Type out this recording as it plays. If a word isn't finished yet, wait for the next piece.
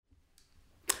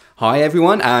Hi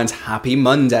everyone and happy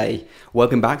Monday.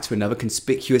 Welcome back to another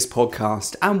conspicuous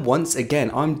podcast. And once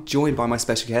again, I'm joined by my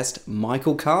special guest,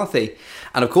 Michael Carthy.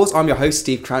 And of course, I'm your host,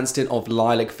 Steve Cranston of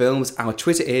Lilac Films. Our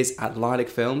Twitter is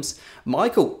 @LilacFilms.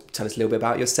 Michael, tell us a little bit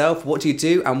about yourself. What do you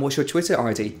do and what's your Twitter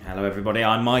ID? Hello everybody,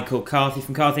 I'm Michael Carthy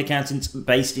from Carthy Accountants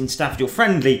based in Stafford, your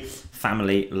friendly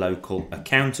family local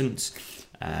accountants.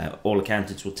 All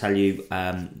accountants will tell you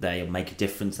they'll make a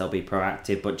difference, they'll be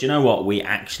proactive, but do you know what? We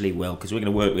actually will, because we're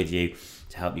going to work with you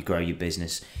to help you grow your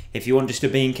business. If you want just a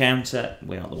bean counter,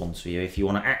 we're not the ones for you. If you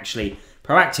want to actually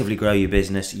proactively grow your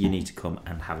business, you need to come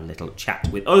and have a little chat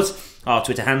with us. Our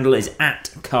Twitter handle is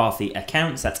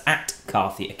 @CarthyAccounts, that's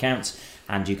 @CarthyAccounts,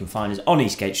 and you can find us on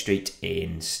Eastgate Street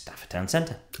in Stafford Town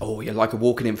Centre. Oh, you're like a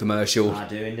walking infomercial. I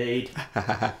do indeed.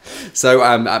 So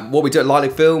what we do at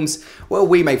Lilac Films, well,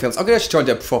 we make films. I'm going to try and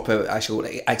do a proper actual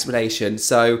explanation.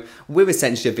 So we're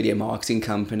essentially a video marketing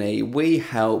company. We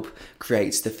help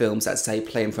create the films that, say,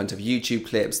 play in front of YouTube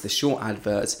clips, the short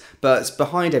adverts. But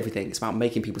behind everything, it's about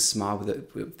making people smile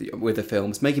with the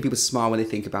films, making people smile when they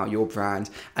think about your brand,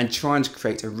 and trying to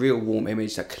create a real warm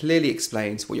image that clearly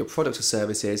explains what your product or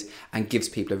service is and gives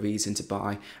people a reason to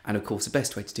buy. And of course, the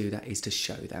best way to do that is to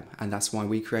show them. And that's why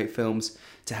we create films,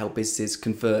 to help businesses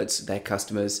convert their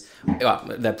customers,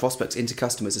 their prospects into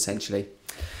customers, essentially.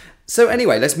 So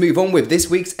anyway, let's move on with this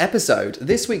week's episode.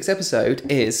 This week's episode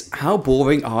is How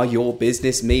Boring Are Your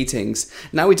Business Meetings?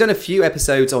 Now, we've done a few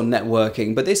episodes on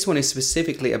networking, but this one is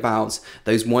specifically about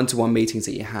those one-to-one meetings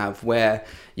that you have where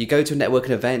you go to a networking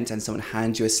event and someone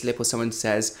hands you a slip, or someone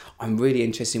says, I'm really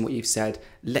interested in what you've said.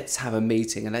 Let's have a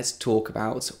meeting and let's talk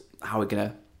about how we're going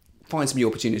to find some new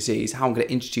opportunities, how I'm going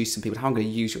to introduce some people, how I'm going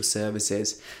to use your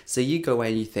services. So you go away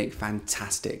and you think,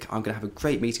 fantastic, I'm going to have a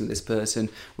great meeting with this person.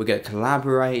 We're going to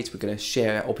collaborate. We're going to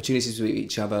share opportunities with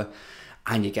each other.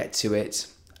 And you get to it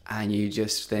and you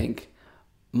just think,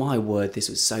 my word, this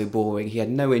was so boring. He had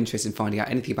no interest in finding out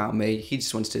anything about me. He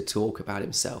just wanted to talk about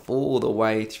himself all the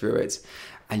way through it.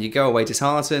 And you go away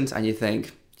disheartened and you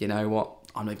think, you know what?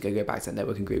 I'm not going to go back to that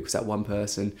networking group because that one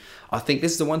person. I think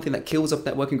this is the one thing that kills off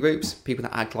networking groups, people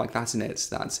that act like that in it.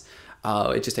 That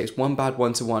it just takes one bad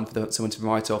one-to-one for someone to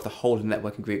write off the whole of the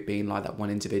networking group being like that one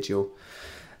individual.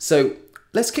 So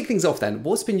let's kick things off then.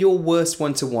 What's been your worst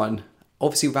one-to-one?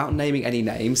 Obviously, without naming any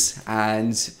names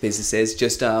and businesses,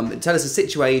 just tell us a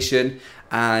situation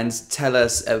and tell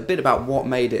us a bit about what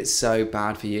made it so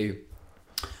bad for you.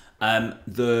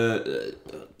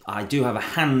 I do have a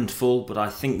handful, but I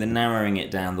think the narrowing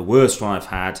it down, the worst one I've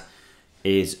had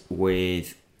is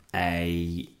with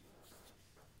a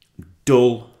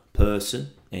dull person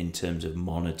in terms of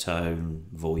monotone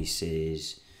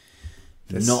voices,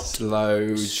 not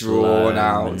slow, drawn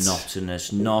out,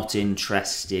 monotonous, not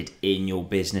interested in your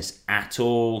business at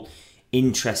all,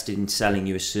 interested in selling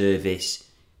you a service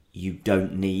you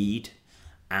don't need,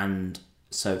 and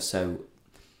so.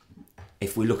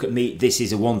 If we look at me, this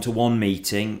is a one-to-one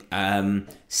meeting.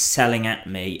 Selling at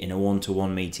me in a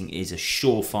one-to-one meeting is a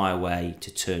surefire way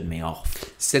to turn me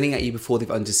off. Selling at you before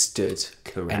they've understood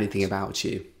Correct. Anything about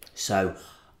you. So,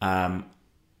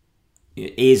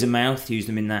 ears and mouth, use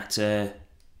them in that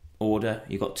order.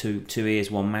 You've got two ears,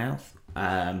 one mouth.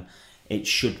 It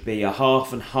should be a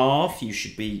half and half. You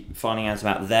should be finding out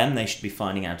about them. They should be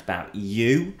finding out about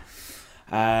you.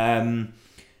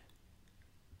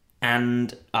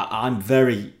 And I'm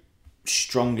very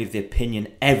strongly of the opinion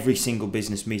every single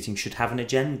business meeting should have an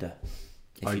agenda.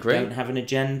 If you don't have an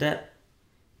agenda,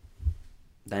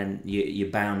 then you're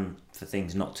bound for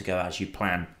things not to go as you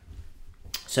plan.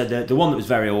 So the one that was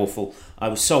very awful, I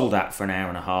was sold at for an hour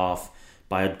and a half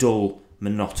by a dull,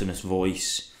 monotonous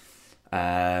voice,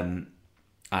 and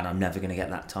I'm never going to get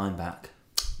that time back.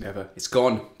 Never. It's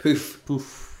gone. Poof.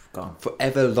 Poof. Gone.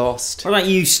 Forever lost. What about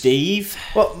you, Steve?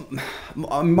 Well,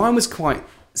 mine was quite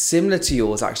similar to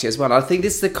yours, actually, as well. I think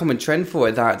this is the common trend for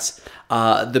it, that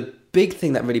the big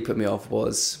thing that really put me off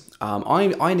was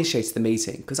I initiated the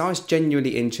meeting because I was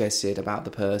genuinely interested about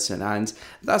the person, and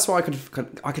that's why I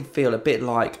could feel a bit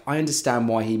like I understand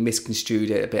why he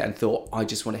misconstrued it a bit and thought, I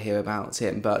just want to hear about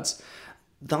him. But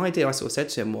the idea I sort of said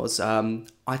to him was,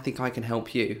 I think I can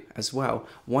help you as well.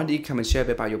 Why don't you come and share a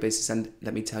bit about your business and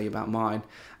let me tell you about mine?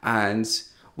 And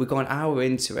we got an hour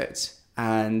into it,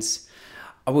 and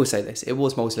I will say this, it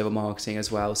was multi-level marketing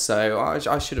as well, so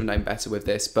I should have known better with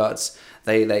this, but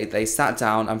they sat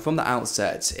down, and from the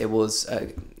outset, it was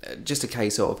just a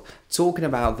case of talking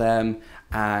about them,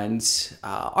 and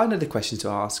I know the questions to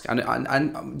ask,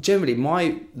 and generally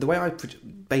the way I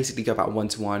basically go about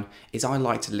one-to-one is I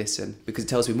like to listen, because it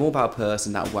tells me more about a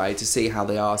person that way, to see how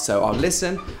they are. So I'll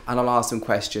listen and I'll ask them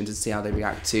questions and see how they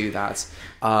react to that,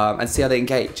 and see how they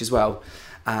engage as well.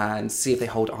 and see if they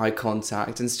hold eye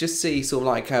contact and just see sort of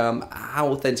like how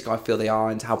authentic I feel they are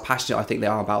and how passionate I think they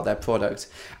are about their product.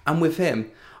 And with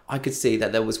him, I could see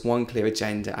that there was one clear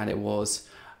agenda, and it was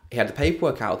he had the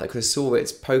paperwork out there because I saw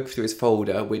it poke through his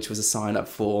folder, which was a sign-up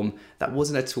form that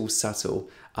wasn't at all subtle.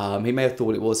 He may have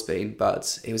thought it was being,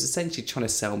 but he was essentially trying to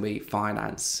sell me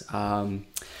finance. And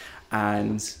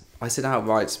I said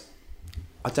outright,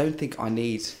 I don't think I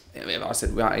need... I said,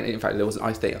 in fact, it wasn't.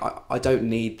 I think I don't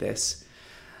need this.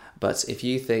 But if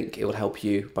you think it will help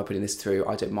you by putting this through,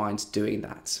 I don't mind doing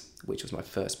that, which was my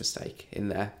first mistake in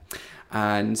there.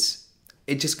 And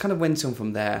it just kind of went on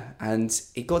from there, and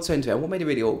it got to end of it. And what made it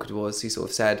really awkward was he sort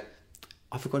of said,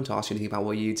 I've forgotten to ask you anything about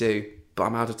what you do, but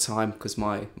I'm out of time because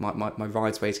my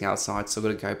ride's waiting outside, so I've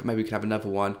got to go, but maybe we can have another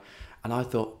one. And I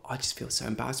thought, I just feel so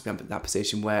embarrassed to be in that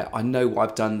position where I know what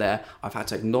I've done there. I've had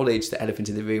to acknowledge the elephant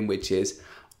in the room, which is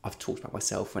I've talked about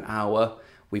myself for an hour.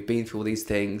 We've been through all these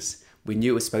things. We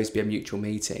knew it was supposed to be a mutual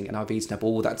meeting, and I've eaten up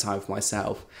all that time for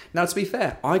myself. Now, to be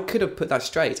fair, I could have put that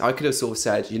straight. I could have sort of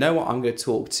said, you know what, I'm going to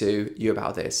talk to you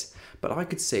about this. But I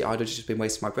could see I'd have just been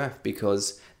wasting my breath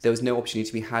because there was no opportunity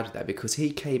to be had there, because he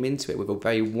came into it with a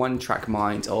very one-track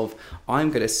mind of, I'm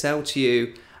going to sell to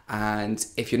you, and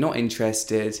if you're not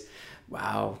interested,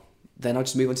 well, then I'll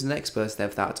just move on to the next person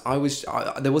of that.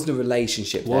 There wasn't a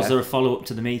relationship there. Was there a follow-up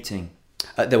to the meeting?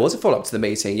 There was a follow-up to the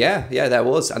meeting, yeah, there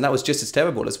was. And that was just as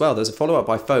terrible as well. There was a follow-up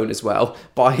by phone as well,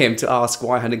 by him to ask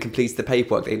why I hadn't completed the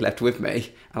paperwork that he'd left with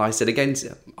me. And I said again,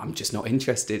 I'm just not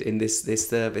interested in this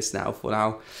service now for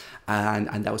now.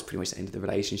 And that was pretty much the end of the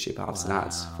relationship after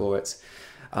that for it.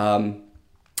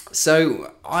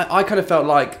 So I kind of felt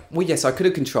like, well, yes, I could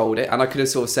have controlled it, and I could have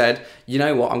sort of said, you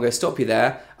know what, I'm going to stop you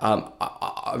there.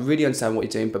 I really understand what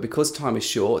you're doing, but because time is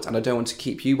short and I don't want to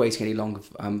keep you waiting any longer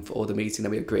for all the meeting that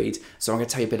we agreed, so I'm going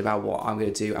to tell you a bit about what I'm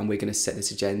going to do, and we're going to set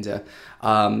this agenda.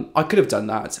 I could have done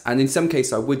that, and in some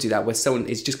cases I would do that where someone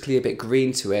is just clearly a bit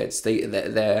green to it.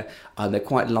 They're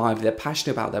quite lively, they're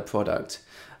passionate about their product,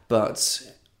 but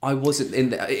I wasn't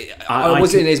in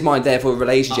in his mind there for a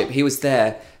relationship. He was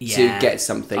there to get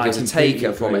something. He was a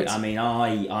taker from it. I mean,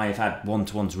 I've had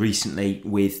one-to-ones recently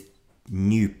with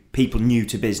people new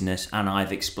to business, and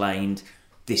I've explained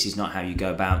this is not how you go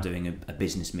about doing a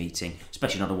business meeting,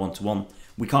 especially not a one-to-one.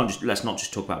 Let's not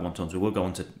just talk about one-to-ones. We will go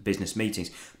on to business meetings,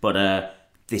 but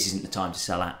this isn't the time to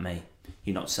sell at me.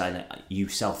 You're not selling it. You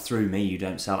sell through me. You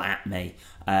don't sell at me.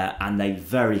 And they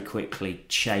very quickly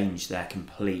changed their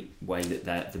complete way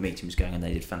that the meeting was going, and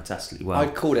they did fantastically well.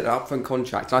 I'd call it an upfront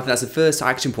contract. And I think that's the first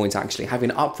action point, actually, having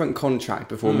an upfront contract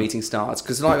before a meeting starts.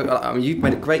 Because you've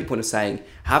made a great point of saying,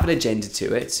 have an agenda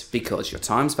to it because your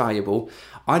time's valuable.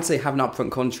 I'd say have an upfront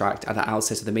contract at the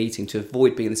outset of the meeting to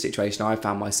avoid being in the situation I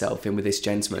found myself in with this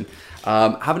gentleman.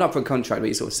 Have an upfront contract where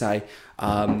you sort of say,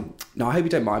 no, I hope you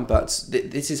don't mind, but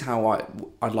this is how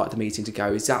I'd like the meeting to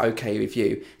go. Is that okay with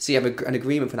you? So you have an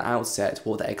agreement from the outset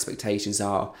what their expectations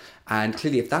are. And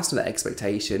clearly, if that's not their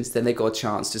expectations, then they've got a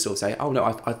chance to sort of say, oh no,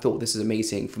 I thought this was a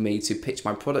meeting for me to pitch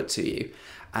my product to you.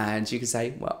 And you can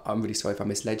say, well, I'm really sorry if I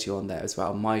misled you on there as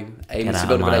well. My aim is to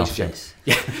build a relationship.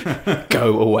 Yeah,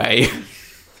 go away.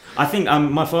 I think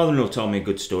my father-in-law told me a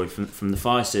good story from the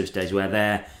fire service days where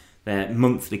their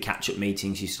monthly catch-up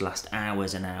meetings used to last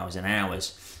hours and hours and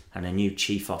hours, and a new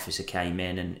chief officer came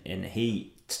in and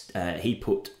he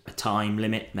put a time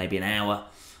limit, maybe an hour.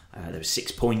 There were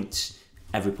 6 points.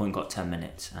 Every point got 10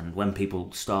 minutes, and when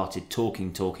people started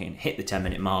talking, hit the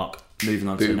 10-minute mark, moving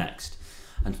on to the next,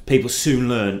 and people soon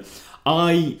learn.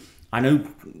 I know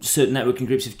certain networking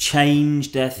groups have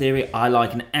changed their theory. I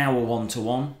like an hour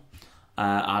one-to-one.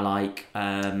 I like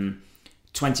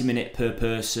 20-minute per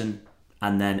person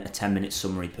and then a 10-minute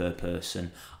summary per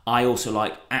person. I also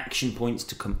like action points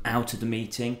to come out of the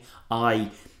meeting. I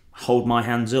hold my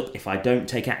hands up if I don't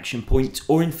take action points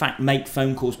or in fact make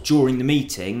phone calls during the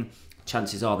meeting.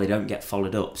 Chances are they don't get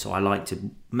followed up. So I like to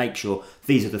make sure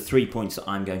these are the 3 points that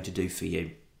I'm going to do for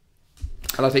you.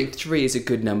 And I think 3 is a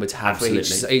good number to have for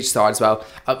each side as well.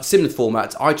 Similar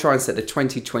format. I try and set the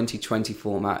 20-20-20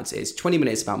 format. It's 20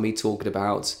 minutes about me talking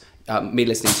about me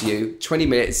listening to you, 20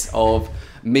 minutes of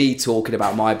me talking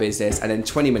about my business, and then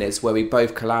 20 minutes where we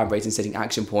both collaborate and setting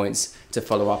action points to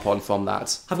follow up on from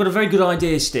that. I've got a very good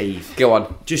idea, Steve. Go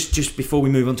on. Just before we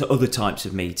move on to other types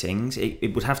of meetings,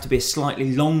 it would have to be a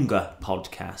slightly longer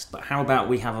podcast, but how about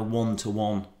we have a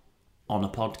one-to-one on a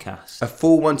podcast? A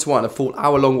full one-to-one, a full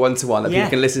hour-long one-to-one that people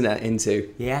can listen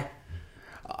into. Yeah.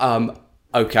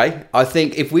 Okay. I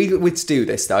think if we were to do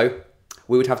this, though,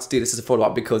 we would have to do this as a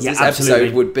follow-up because this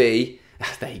episode would be...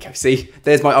 There you go. See,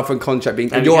 there's my upfront contract being...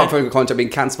 Your upfront contract being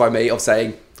cancelled by me of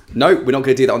saying, No, we're not going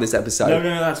to do that on this episode. No,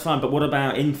 that's fine. But what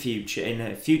about in a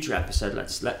future episode?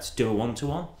 Let's do a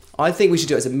one-to-one. I think we should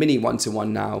do it as a mini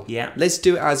one-to-one now. Yeah. Let's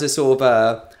do it as a sort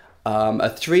of a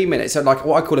 3 minute, so like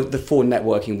what I call it the 4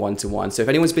 networking one-to-one. So if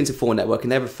anyone's been to 4 networking,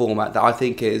 they have a format that I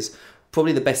think is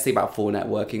probably the best thing about 4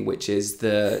 networking, which is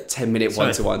the 10-minute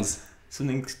one-to-ones.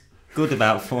 Something good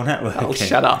about 4 networking. Oh,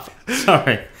 shut up.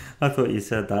 Sorry, I thought you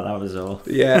said that. That was all.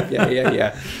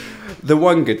 Yeah. The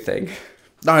one good thing.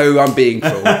 No, I'm being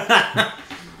cruel.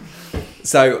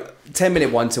 So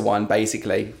 10-minute one-to-one,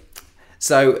 basically.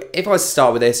 So if I was to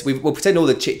start with this, we'll pretend all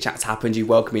the chit-chats happened. You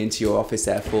welcome me into your office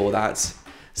there for that.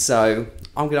 So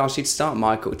I'm going to ask you to start,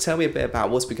 Michael. Tell me a bit about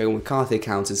what's been going on with Carthy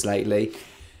Accountants lately.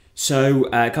 So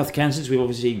Carthy Accountants,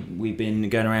 we've been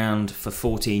going around for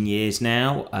 14 years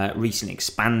now. Recently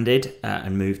expanded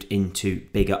and moved into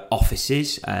bigger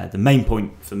offices. The main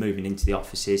point for moving into the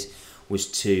offices was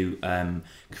to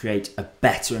create a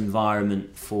better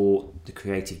environment for the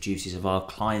creative juices of our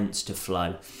clients to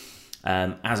flow.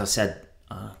 As I said,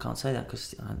 I can't say that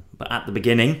but at the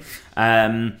beginning,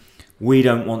 we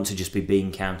don't want to just be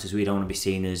bean counters. We don't want to be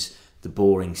seen as the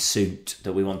boring suit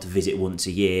that we want to visit once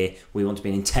a year. We want to be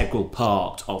an integral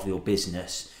part of your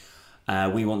business.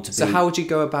 We want to be... So how would you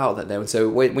go about that then? So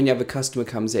when you have a customer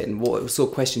comes in, what sort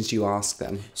of questions do you ask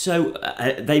them? So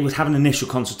they would have an initial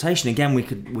consultation. Again, we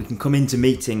can come into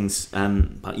meetings,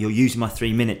 but you're using my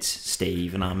 3 minutes,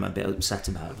 Steve, and I'm a bit upset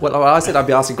about it. Well, I said I'd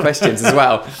be asking questions as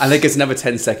well, and they get another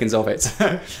 10 seconds of it.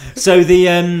 So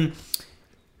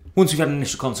once we've had an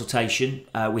initial consultation,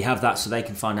 we have that so they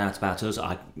can find out about us.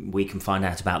 We can find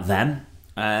out about them.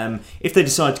 If they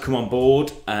decide to come on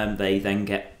board, they then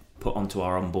get put onto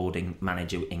our onboarding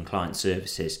manager in client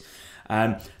services.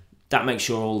 That makes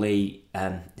sure all the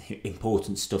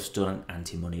important stuff's done,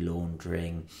 anti-money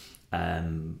laundering,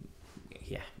 all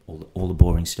the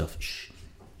boring stuff.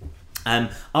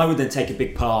 I would then take a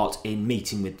big part in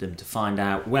meeting with them to find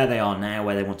out where they are now,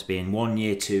 where they want to be in 1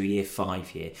 year, 2 year,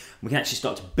 5 year. We can actually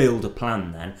start to build a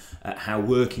plan then at how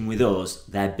working with us,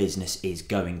 their business is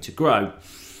going to grow.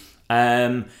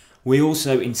 We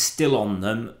also instill on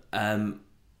them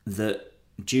that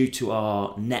due to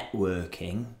our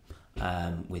networking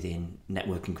within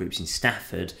networking groups in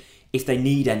Stafford, if they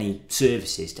need any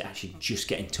services, to actually just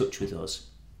get in touch with us.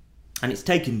 And it's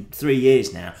taken 3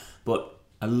 years now, but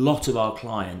a lot of our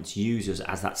clients use us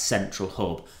as that central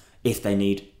hub if they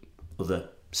need other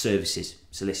services,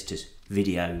 solicitors,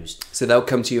 videos. So they'll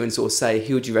come to you and sort of say,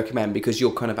 who would you recommend? Because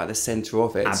you're kind of at the centre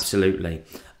of it. Absolutely.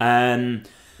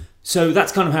 So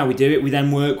that's kind of how we do it. We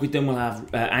then work with them. We'll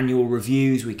have annual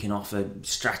reviews. We can offer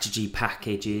strategy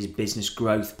packages, business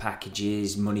growth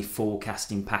packages, money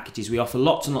forecasting packages. We offer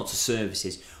lots and lots of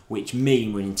services, which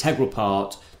mean we're an integral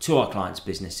part to our clients'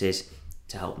 businesses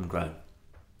to help them grow.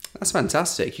 That's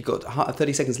fantastic. You've got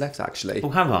 30 seconds left, actually. Oh,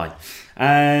 have I?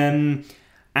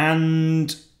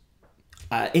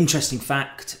 Interesting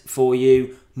fact for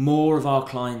you, more of our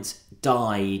clients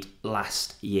died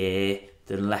last year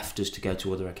than left us to go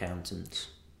to other accountants.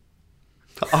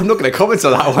 I'm not going to comment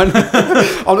on that one.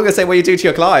 I'm not going to say what you do to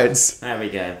your clients. There we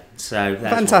go. So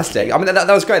fantastic. I mean, that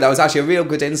was great. That was actually a real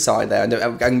good insight there,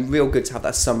 and real good to have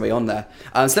that summary on there.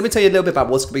 So let me tell you a little bit about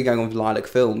what's been going on with Lilac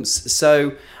Films.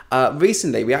 So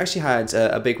recently, we actually had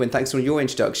a big win thanks to your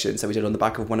introductions that we did on the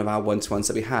back of one of our one-to-ones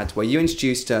that we had, where you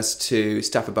introduced us to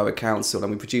Stafford Borough Council,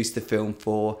 and we produced the film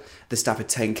for the Stafford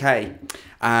 10K.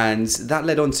 And that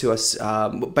led on to us,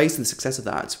 based on the success of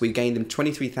that, we gained them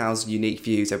 23,000 unique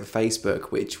views over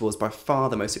Facebook, which was by far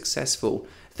the most successful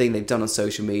thing they've done on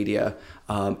social media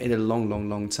in a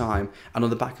long time. And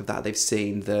on the back of that, they've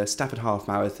seen the Stafford Half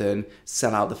Marathon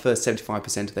sell out the first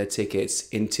 75% of their tickets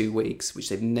in 2 weeks, which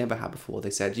they've never had before. They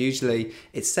said usually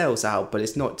it sells out, but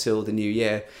it's not till the new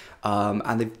year.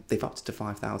 And they've upped to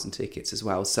 5,000 tickets as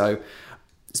well. So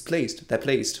they're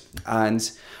pleased.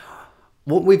 And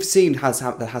what we've seen has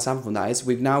happened from that is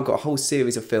we've now got a whole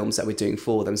series of films that we're doing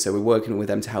for them. So we're working with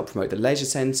them to help promote the Leisure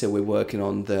Centre. We're working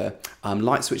on the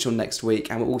light switch on next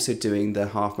week, and we're also doing the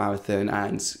half marathon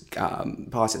and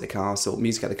party at the castle,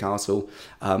 music at the castle,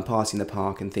 party in the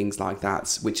park, and things like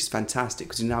that, which is fantastic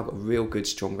because we've now got a real good,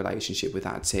 strong relationship with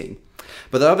that team.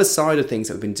 But the other side of things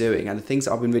that we've been doing, and the things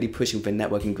that I've been really pushing for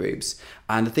networking groups,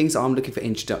 and the things that I'm looking for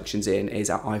introductions in, is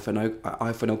our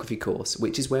iPhoneography course,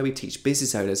 which is where we teach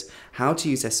business owners how to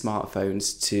use their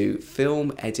smartphones to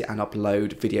film, edit and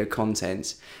upload video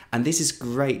content. And this is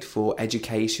great for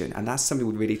education, and that's something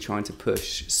we're really trying to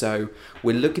push. So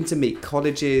we're looking to meet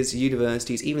colleges,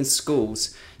 universities, even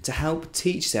schools to help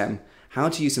teach them how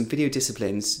to use some video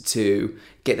disciplines to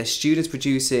get their students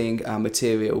producing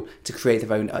material, to create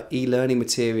their own e-learning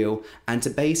material, and to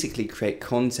basically create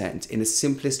content in the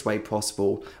simplest way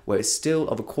possible, where it's still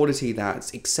of a quality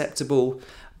that's acceptable,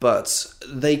 but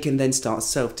they can then start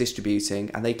self-distributing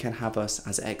and they can have us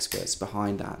as experts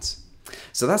behind that.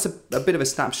 So that's a bit of a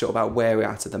snapshot about where we're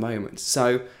at the moment.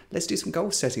 So let's do some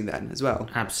goal setting then as well.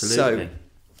 Absolutely.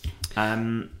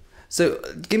 So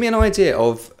give me an idea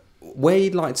of where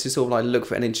you'd like to sort of like look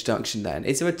for an introduction then.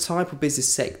 Is there a type of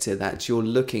business sector that you're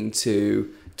looking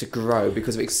to grow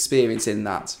because of experience in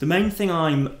that? The main thing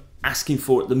I'm asking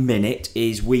for at the minute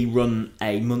is we run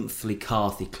a monthly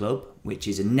Carthy Club, which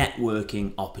is a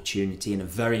networking opportunity in a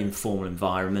very informal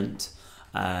environment.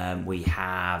 We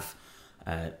have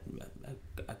a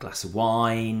glass of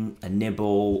wine, a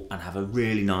nibble, and have a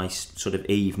really nice sort of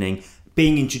evening,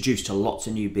 being introduced to lots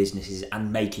of new businesses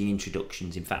and making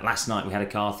introductions. In fact, last night we had a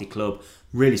Carthy Club,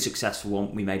 really successful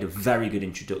one. We made a very good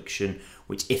introduction,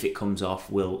 which if it comes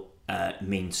off will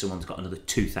mean someone's got another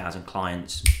 2,000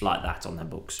 clients like that on their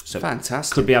books. So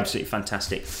fantastic. Could be absolutely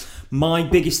fantastic. My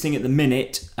biggest thing at the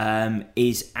minute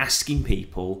is asking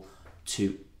people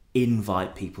to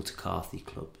invite people to Carthy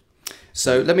Club.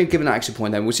 So let me give an action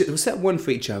point then. We'll set one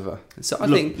for each other. So I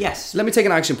think, yes. Let me take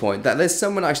an action point. That there's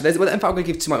someone actually. In fact, I'm going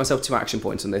to give myself 2 action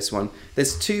points on this one.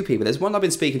 There's 2 people. There's one I've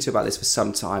been speaking to about this for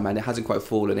some time, and it hasn't quite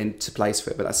fallen into place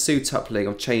for it. But that's Sue Tupling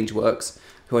of Changeworks,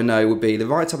 who I know would be the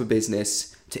right type of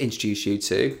business to introduce you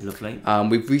to. Lovely.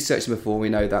 We've researched them before. We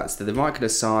know that's the right kind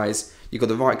of size. You've got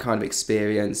the right kind of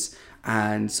experience,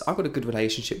 and I've got a good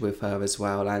relationship with her as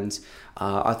well. And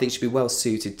I think she'd be well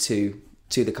suited to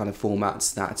the kind of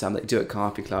formats that they do at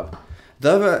Carthy Club.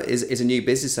 The other is a new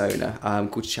business owner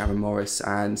called Sharon Morris,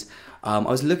 and I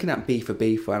was looking at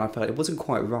Beefer, and I felt it wasn't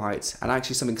quite right, and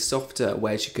actually something softer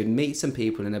where she could meet some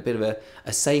people in a bit of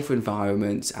a safer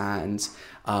environment, and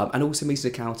also meet an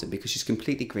accountant, because she's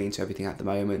completely green to everything at the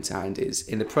moment and is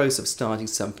in the process of starting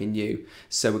something new.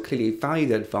 So we'll clearly value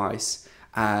the advice,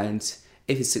 and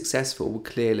if it's successful, we'll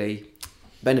clearly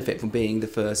benefit from being the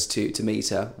first to meet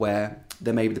her, where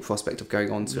there may be the prospect of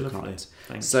going on to a client.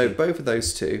 So both of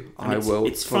those 2,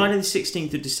 It's Friday the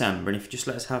 16th of December, and if you just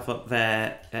let us have up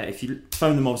there, if you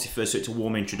phone them obviously first, so it's a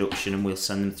warm introduction, and we'll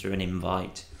send them through an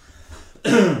invite.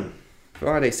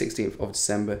 Friday 16th of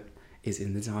December is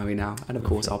in the diary now, and of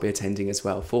course I'll be attending as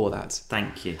well for that.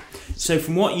 Thank you. So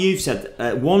from what you've said,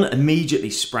 one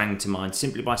immediately sprang to mind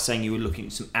simply by saying you were looking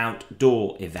at some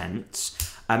outdoor events,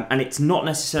 and it's not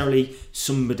necessarily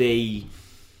somebody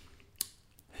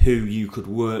who you could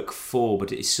work for,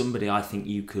 but it is somebody I think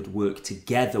you could work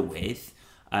together with.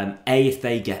 A, if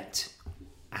they get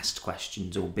asked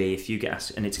questions, or B, if you get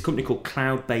asked, and it's a company called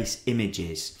Cloud-Based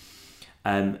Images,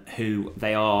 who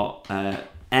they are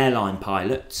airline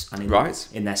pilots, and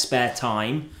in their spare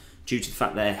time, due to the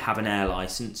fact they have an air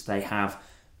license, they have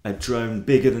a drone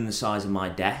bigger than the size of my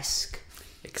desk.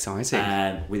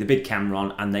 Exciting. With a big camera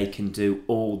on, and they can do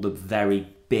all the very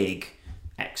big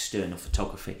external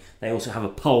photography. They also have a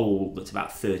pole that's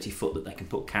about 30 foot that they can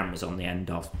put cameras on the end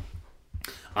of.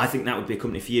 I think that would be a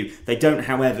company for you. They don't,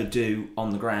 however, do on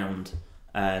the ground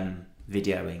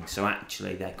videoing, so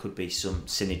actually there could be some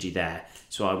synergy there.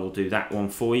 So I will do that one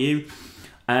for you.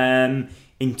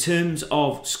 In terms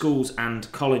of schools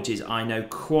and colleges, I know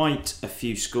quite a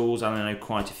few schools and I know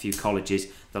quite a few colleges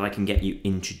that I can get you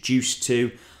introduced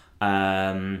to.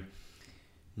 Name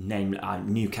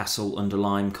Newcastle under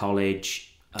Lyme College.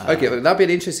 Okay, well, that'd be an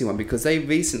interesting one, because they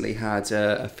recently had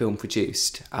a film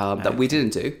produced that we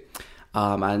didn't do,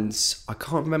 and I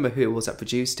can't remember who it was that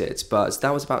produced it, but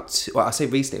that was I say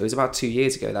recently, it was about 2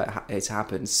 years ago that it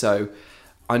happened. So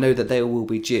I know that they will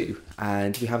be due,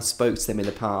 and we have spoke to them in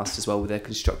the past as well with their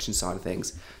construction side of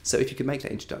things. So if you could make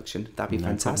that introduction, that'd be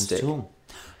fantastic.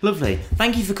 Lovely.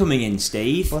 Thank you for coming in,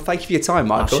 Steve. Well, thank you for your time,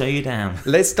 Michael. I'll show you down.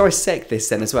 Let's dissect this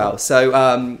then as well. So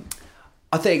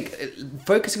I think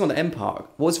focusing on the Empark,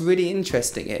 what's really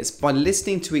interesting is by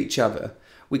listening to each other,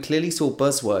 we clearly saw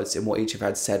buzzwords in what each of us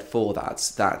had said for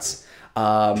that.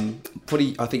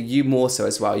 Probably, I think you more so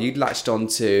as well. You'd latched on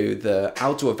to the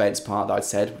outdoor events part that I'd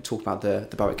said. We talked about the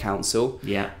Borough Council.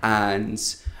 Yeah. And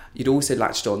you'd also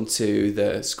latched on to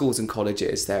the schools and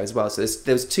colleges there as well. So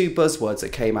there was 2 buzzwords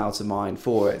that came out of mind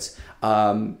for it.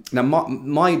 Now,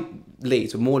 my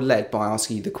leads were more led by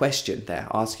asking you the question there,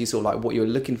 asking you sort of like what you're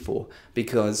looking for,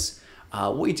 because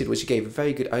what you did was you gave a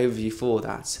very good overview for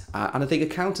that. And I think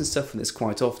accountants suffer from this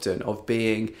quite often, of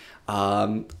being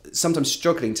sometimes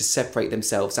struggling to separate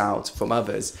themselves out from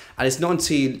others. And it's not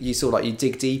until you sort of like you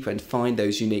dig deeper and find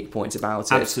those unique points about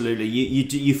it. Absolutely.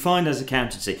 You find as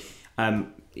accountancy,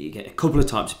 you get a couple of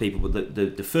types of people, but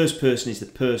the first person is the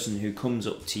person who comes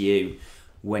up to you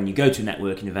when you go to a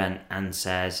networking event and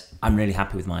says, I'm really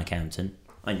happy with my accountant.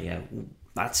 And you go,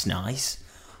 that's nice.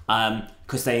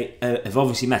 Because they have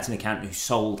obviously met an accountant who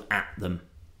sold at them,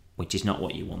 which is not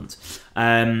what you want.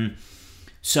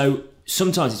 So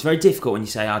sometimes it's very difficult when you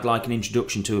say, I'd like an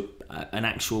introduction to an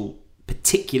actual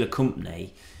particular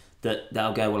company, that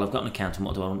they'll go, well, I've got an accountant,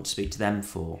 what do I want to speak to them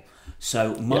for?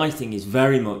 So my thing is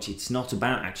very much, it's not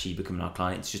about actually becoming our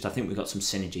client, it's just I think we've got some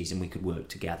synergies and we could work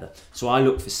together. So I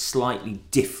look for slightly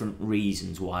different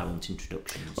reasons why I want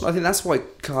introductions. Well, I think that's why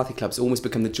Carthy Club's almost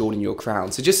become the jewel in your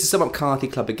crown. So just to sum up Carthy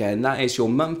Club again, that is your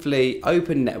monthly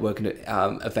open networking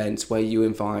event where you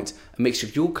invite a mixture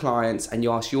of your clients and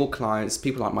you ask your clients,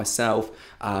 people like myself,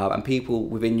 and people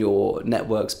within your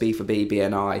networks, B4B,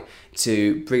 BNI,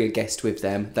 to bring a guest with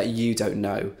them that you don't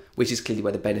know, which is clearly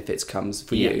where the benefits comes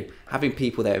for you. Having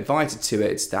people there invited to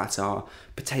it that are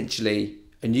potentially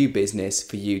a new business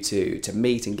for you to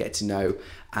meet and get to know.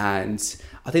 And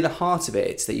I think the heart of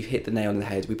it, that you've hit the nail on the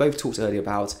head. We both talked earlier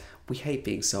about, we hate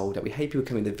being sold at. We hate people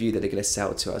coming with the view that they're going to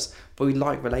sell to us, but we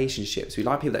like relationships. We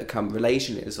like people that come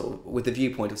relationally, or with the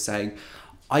viewpoint of saying,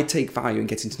 I take value in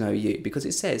getting to know you, because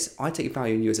it says, I take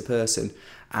value in you as a person.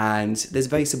 And there's a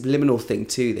very subliminal thing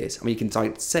to this. I mean, you can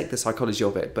dissect the psychology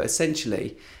of it, but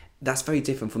essentially, that's very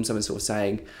different from someone sort of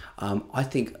saying, I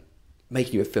think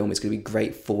making you a film is going to be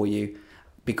great for you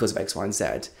because of X, Y, and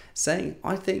Z. Saying,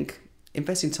 I think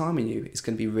investing time in you is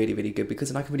going to be really, really good because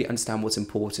then I can really understand what's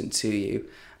important to you.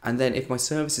 And then if my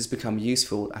services become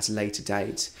useful at a later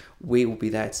date, we will be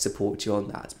there to support you on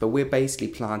that. But we're basically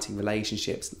planting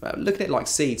relationships, looking at it like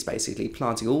seeds, basically,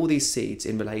 planting all these seeds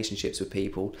in relationships with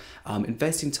people,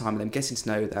 investing time in them, getting to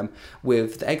know them,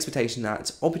 with the expectation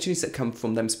that opportunities that come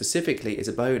from them specifically is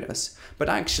a bonus. But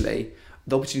actually,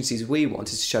 the opportunities we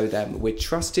want is to show them we're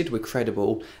trusted, we're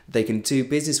credible, they can do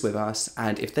business with us,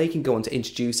 and if they can go on to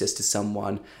introduce us to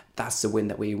someone, that's the win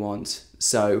that we want.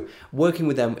 So working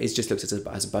with them is just looked at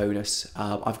as a bonus.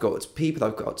 I've got people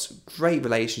I've got great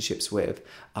relationships with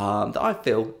that I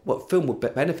feel what film would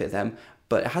benefit them,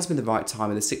 but it has been the right time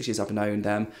in the 6 years I've known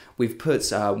them. We've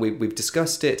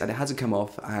discussed it and it hasn't come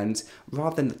off, and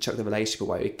rather than chuck the relationship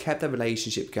away, we kept the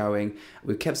relationship going,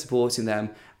 we've kept supporting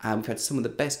them, and we've had some of the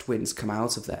best wins come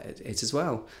out of it as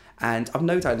well. And I've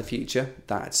no doubt in the future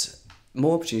that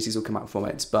more opportunities will come out from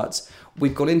it, but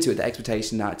we've gone into it the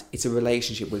expectation that it's a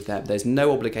relationship with them. There's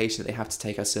no obligation that they have to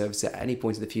take our service at any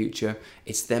point in the future.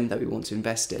 It's them that we want to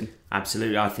invest in.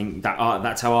 Absolutely. I think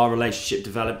that's how our relationship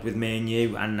developed with me and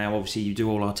you, and now obviously you do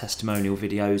all our testimonial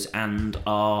videos and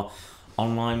our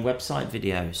online website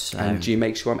videos. So. And you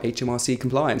make sure I'm HMRC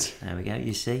compliant. There we go,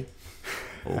 you see.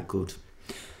 All good.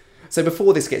 So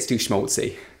before this gets too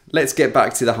schmaltzy, let's get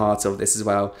back to the heart of this as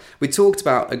well. We talked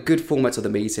about a good format of the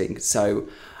meeting, so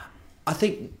I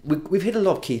think we've hit a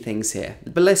lot of key things here,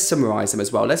 but let's summarise them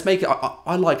as well. Let's make it,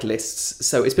 I like lists,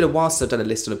 so it's been a while since I've done a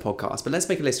list on a podcast, but let's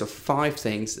make a list of 5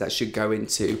 things that should go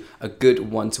into a good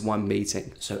one-to-one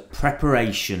meeting. So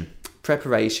preparation.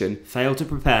 Fail to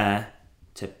prepare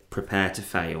to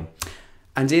fail.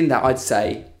 And in that, I'd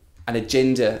say an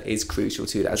agenda is crucial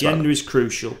to that as well. Agenda is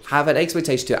crucial. Have an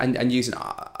expectation to and use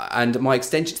and my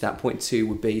extension to that point too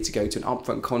would be to go to an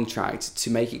upfront contract to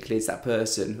make it clear to that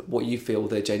person what you feel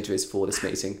the agenda is for this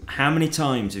meeting. How many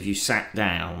times have you sat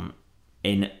down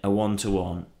in a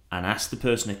one-to-one and asked the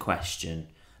person a question,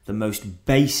 the most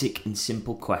basic and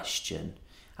simple question,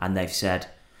 and they've said,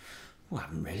 well, I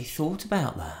haven't really thought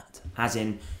about that. As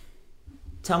in,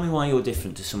 tell me why you're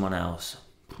different to someone else.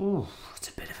 Ooh, it's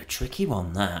a bit of a tricky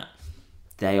one, that.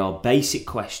 They are basic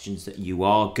questions that you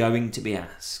are going to be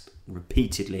asked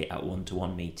repeatedly at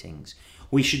one-to-one meetings.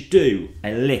 We should do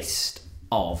a list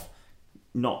of,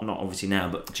 not obviously now,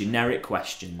 but generic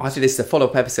questions. I think this is a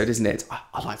follow-up episode, isn't it?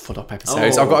 I like follow-up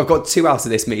episodes. Oh. I've got 2 out of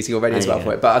this meeting already as well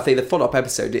for it. But I think the follow-up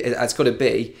episode has got to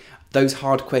be those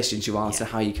hard questions you ask and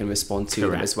how you can respond to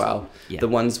them as well. Yeah. The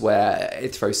ones where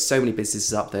it throws so many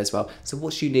businesses up there as well. So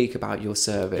what's unique about your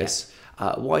service? Yeah.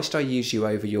 Why should I use you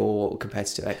over your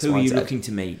competitor X, Who Y, are you Z? Looking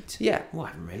to meet? Yeah. Oh, I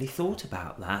haven't really thought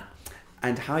about that.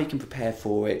 And how you can prepare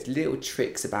for it, little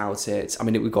tricks about it. I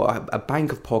mean, we've got a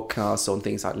bank of podcasts on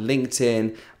things like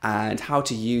LinkedIn and how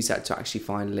to use that to actually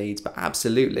find leads. But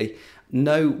absolutely,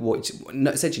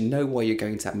 essentially know why you're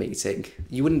going to that meeting.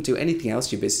 You wouldn't do anything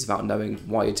else in your business without knowing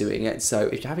why you're doing it. So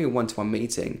if you're having a one-to-one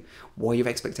meeting, what are your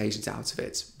expectations out of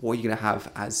it? What are you going to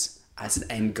have as an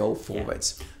end goal for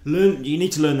it? You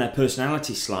need to learn their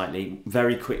personality slightly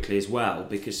very quickly as well,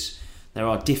 because there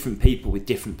are different people with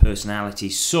different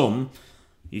personalities. Some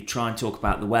you try and talk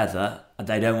about the weather,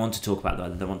 they don't want to talk about the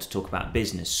weather, they want to talk about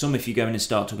business. Some, if you go in and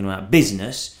start talking about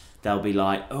business, they'll be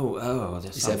like,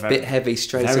 it's a bit heavy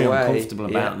straight very away. Very uncomfortable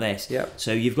about this. Yep.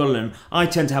 So you've got to learn. I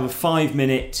tend to have a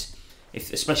 5-minute,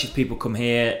 especially if people come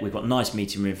here, we've got nice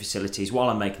meeting room facilities, while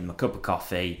I'm making them a cup of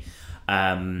coffee,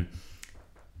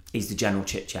 is the general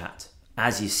chit-chat.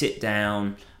 As you sit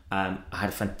down, I had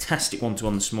a fantastic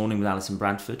one-to-one this morning with Alison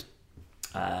Bradford.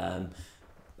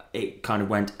 It kind of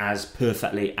went as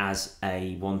perfectly as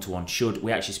a one-to-one should.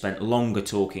 We actually spent longer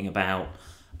talking about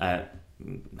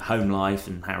home life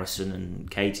and Harrison and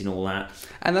Kate and all that.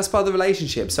 And that's part of the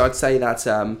relationship. So I'd say that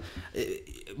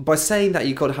by saying that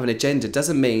you've got to have an agenda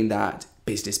doesn't mean that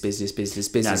business.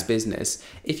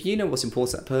 If you know what's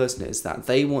important to that person is that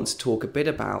they want to talk a bit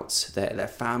about their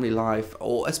family life,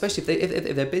 or especially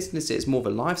if their business is more of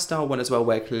a lifestyle one as well,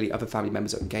 where clearly other family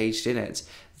members are engaged in it,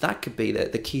 that could be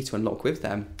the key to unlock with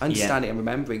them, understanding and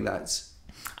remembering that.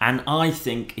 And I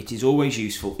think it is always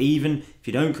useful, even if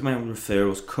you don't come out with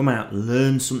referrals, come out,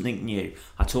 learn something new.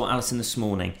 I taught Alison this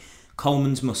morning,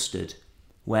 Coleman's mustard,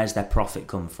 where's their profit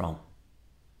come from?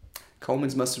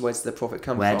 Coleman's mustard, where does their profit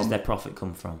come from? Where does their profit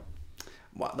come from?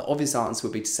 Well, the obvious answer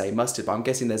would be to say mustard, but I'm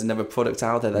guessing there's another product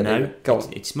out there that... No,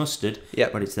 it's mustard,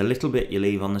 but it's the little bit you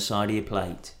leave on the side of your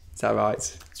plate. Is that right?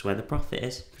 That's where the profit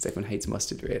is. Because everyone hates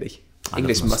mustard, really. I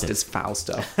English love mustard. mustard's foul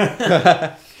stuff.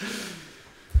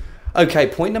 Okay,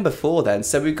 point number 4 then.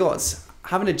 So we've got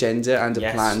have an agenda and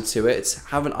a plan to it,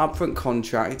 have an upfront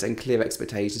contract and clear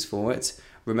expectations for it.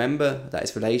 Remember that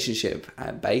it's relationship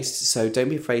based, so don't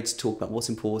be afraid to talk about what's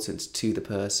important to the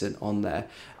person on there.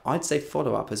 I'd say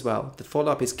follow up as well. The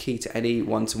follow up is key to any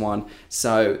one-to-one.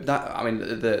 So that, I mean,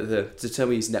 the term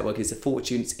we use in network is the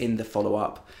fortune's in the follow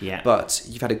up. Yeah. But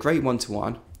you've had a great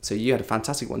one-to-one. So you had a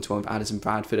fantastic one-to-one with Alison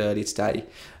Bradford earlier today.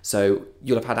 So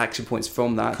you'll have had action points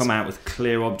from that. Come out with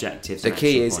clear objectives. The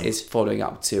key is following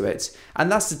up to it.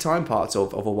 And that's the time part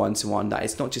of a one-to-one, that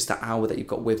it's not just that hour that you've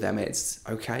got with them. It's,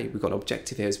 okay, we've got an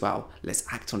objective here as well. Let's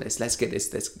act on this. Let's get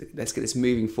this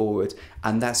moving forward.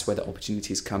 And that's where the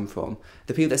opportunities come from.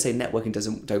 The people that say networking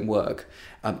doesn't work,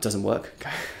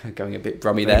 going a bit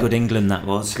brummy there. Good England, that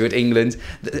was. Good England.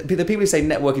 The people who say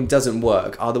networking doesn't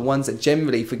work are the ones that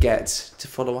generally forget to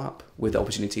follow up with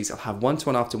opportunities. They'll have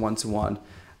one-to-one after one-to-one,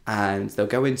 and they'll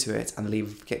go into it and they'll either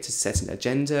forget to set an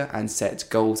agenda and set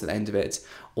goals at the end of it,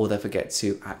 or they'll forget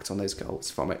to act on those goals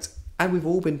from it. And we've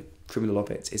all been criminal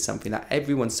of it. It's something that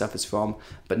everyone suffers from,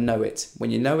 but know it.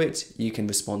 When you know it, you can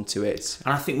respond to it.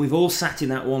 And I think we've all sat in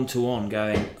that one-to-one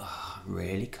going, I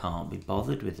really can't be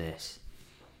bothered with this.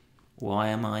 Why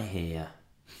am I here?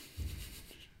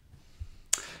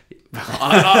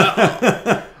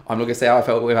 I'm not going to say how I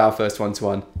felt with our first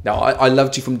one-to-one. No, I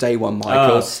loved you from day one,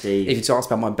 Michael. Oh, Steve. If you to ask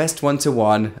about my best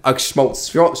one-to-one... Oh,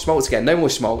 schmaltz again. No more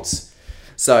schmaltz.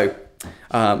 So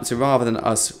rather than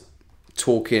us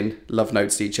talking love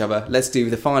notes to each other, let's do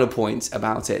the final point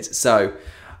about it. So,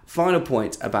 final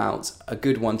point about a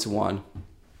good one-to-one.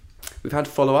 We've had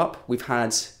follow-up. We've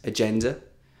had agenda.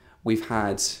 We've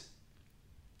had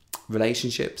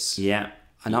relationships. Yeah.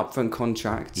 An upfront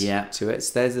contract to it.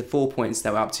 So there's the 4 points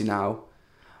that we're up to now.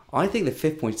 I think the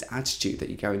 5th point is attitude that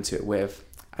you go into it with.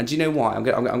 And do you know why? I'm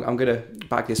going to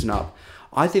back this one up.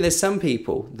 I think there's some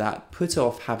people that put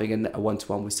off having a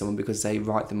one-to-one with someone because they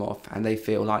write them off and they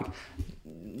feel like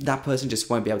that person just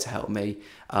won't be able to help me.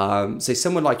 So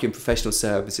someone like you in professional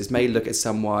services may look at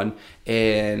someone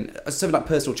in something like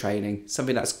personal training,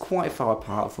 something that's quite far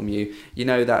apart from you. You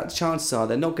know that chances are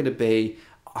they're not going to be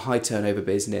a high turnover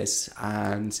business,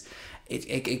 and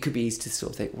it could be easy to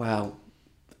sort of think, well,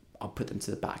 I'll put them to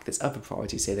the back. There's other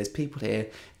priorities here. There's people here.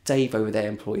 Dave over there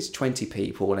employs 20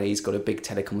 people and he's got a big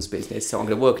telecoms business, so I'm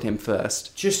going to work on him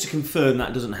first. Just to confirm,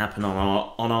 that doesn't happen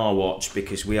on our watch,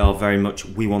 because we are very much,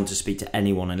 we want to speak to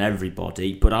anyone and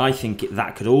everybody, but I think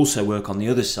that could also work on the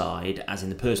other side, as in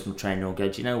the personal trainer will go,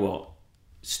 do you know what,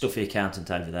 stuffy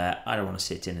accountant over there, I don't want to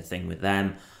sit in a thing with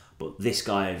them, but this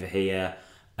guy over here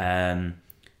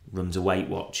runs a Weight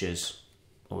Watchers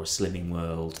or a Slimming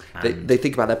World. They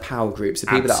think about their power groups, the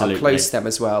people that are close to them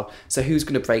as well. So who's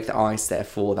going to break the ice there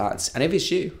for that? And if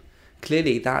it's you,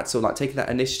 clearly that's all, like taking that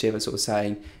initiative and sort of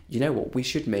saying, you know what, we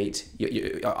should meet.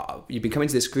 You've been coming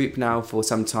to this group now for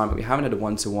some time, but we haven't had a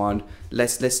one-to-one.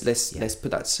 Let's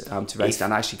put that to rest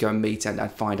and actually go and meet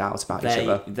and find out about each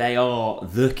other. They are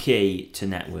the key to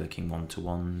networking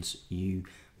one-to-ones. You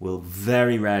will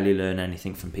very rarely learn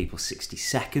anything from people 60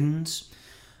 seconds.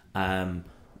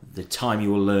 The time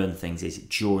you will learn things is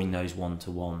during those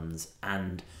one-to-ones,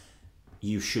 and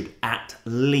you should at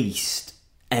least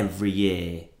every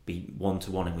year be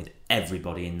one-to-one with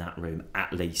everybody in that room,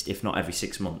 at least, if not every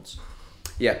 6 months.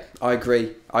 Yeah, I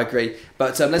agree.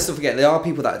 But let's not forget, there are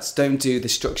people that don't do the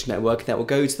structured networking that will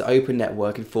go to the open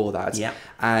networking for that. Yeah.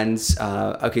 And,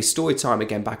 okay, story time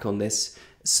again, back on this.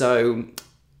 So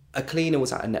a cleaner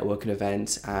was at a networking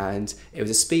event and it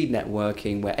was a speed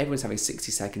networking where everyone's having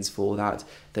 60 seconds for that.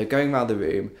 They're going around the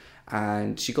room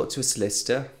and she got to a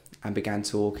solicitor and began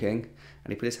talking,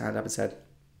 and he put his hand up and said,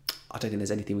 I don't think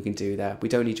there's anything we can do there. We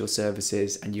don't need your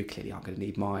services and you clearly aren't going to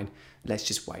need mine. Let's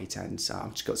just wait, and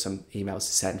I've just got some emails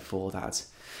to send for that.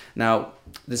 Now,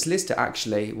 the solicitor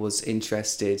actually was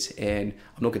interested in,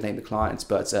 I'm not going to name the clients,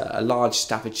 but a large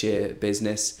Staffordshire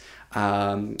business,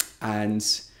 and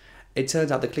it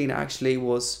turned out the cleaner actually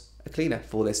was a cleaner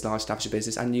for this large Staffordshire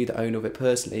business and knew the owner of it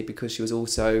personally because she was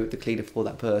also the cleaner for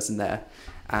that person there.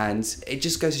 And it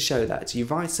just goes to show that you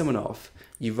write someone off,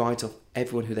 you write off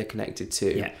everyone who they're connected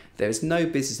to. Yeah. There is no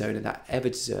business owner that ever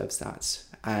deserves that.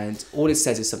 And all it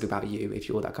says is something about you if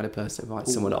you're that kind of person that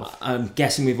writes someone off. I'm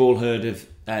guessing we've all heard of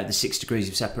the 6 degrees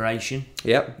of separation.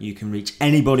 Yep. You can reach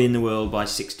anybody in the world by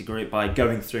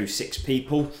going through 6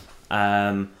 people.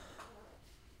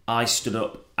 I stood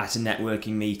up at a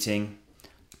networking meeting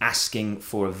asking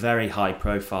for a very high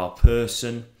profile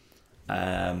person.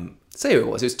 Say who it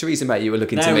was. It was Theresa May you were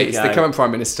looking to There we meet. It's go. the current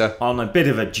Prime Minister. On a bit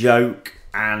of a joke,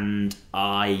 and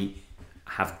I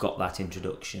have got that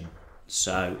introduction.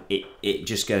 So it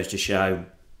just goes to show.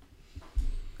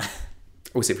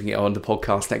 We'll see if we can get on the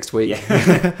podcast next week.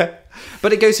 Yeah.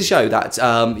 But it goes to show that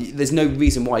there's no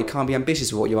reason why you can't be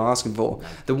ambitious with what you're asking for.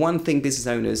 The one thing business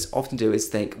owners often do is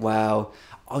think, well,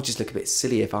 I'll just look a bit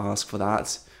silly if I ask for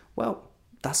that. Well,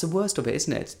 that's the worst of it,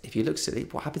 isn't it? If you look silly,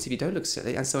 what happens if you don't look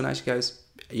silly? And someone actually goes,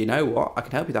 you know what, I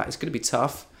can help you with that. It's going to be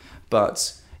tough,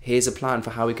 but here's a plan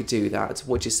for how we could do that.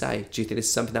 What'd you say? Do you think this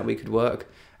is something that we could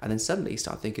work? And then suddenly you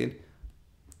start thinking,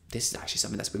 this is actually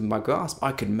something that's within my grasp.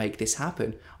 I could make this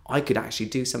happen. I could actually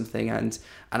do something and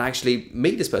actually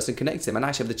meet this person, connect them, and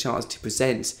actually have the chance to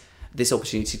present this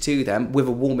opportunity to them with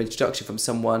a warm introduction from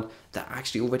someone that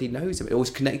actually already knows them. It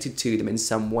was connected to them in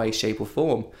some way, shape or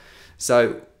form.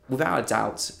 So without a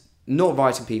doubt, not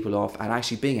writing people off and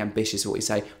actually being ambitious with what you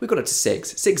say. We've got up to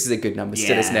 6. 6 is a good number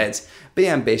still, isn't it? Be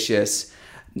ambitious.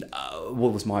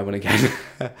 What was my one again?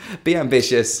 Be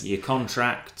ambitious. Your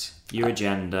contract, your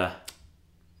agenda.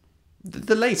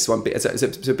 The latest one,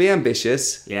 so be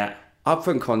ambitious. Yeah.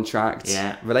 Upfront contract.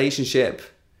 Yeah. Relationship.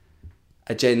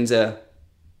 Agenda.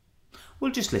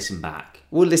 We'll just listen back.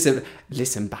 We'll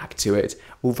listen back to it.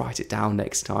 We'll write it down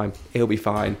next time. It'll be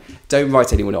fine. Don't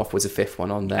write anyone off was a 5th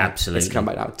one on there. Absolutely. Let's come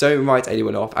back now. Don't write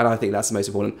anyone off. And I think that's the most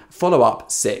important. Follow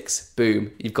up, 6.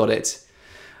 Boom. You've got it.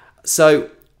 So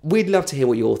we'd love to hear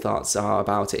what your thoughts are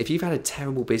about it. If you've had a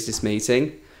terrible business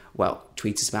meeting, well,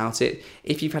 tweet us about it.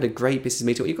 If you've had a great business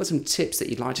meeting or you've got some tips that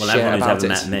you'd like to share everyone about who's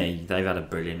it. ever met me, they've had a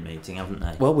brilliant meeting, haven't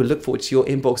they? Well, we'll look forward to your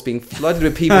inbox being flooded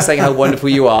with people saying how wonderful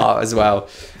you are as well.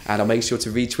 And I'll make sure to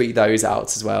retweet those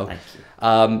out as well. Thank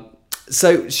you.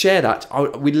 So share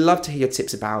that. We'd love to hear your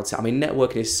tips about it. I mean,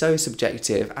 networking is so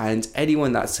subjective, and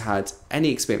anyone that's had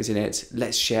any experience in it,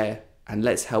 let's share and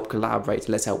let's help collaborate and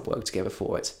let's help work together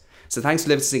for it. So thanks for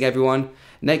listening, everyone.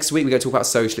 Next week, we're going to talk about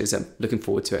socialism. Looking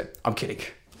forward to it. I'm kidding.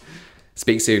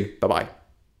 Speak soon. Bye-bye.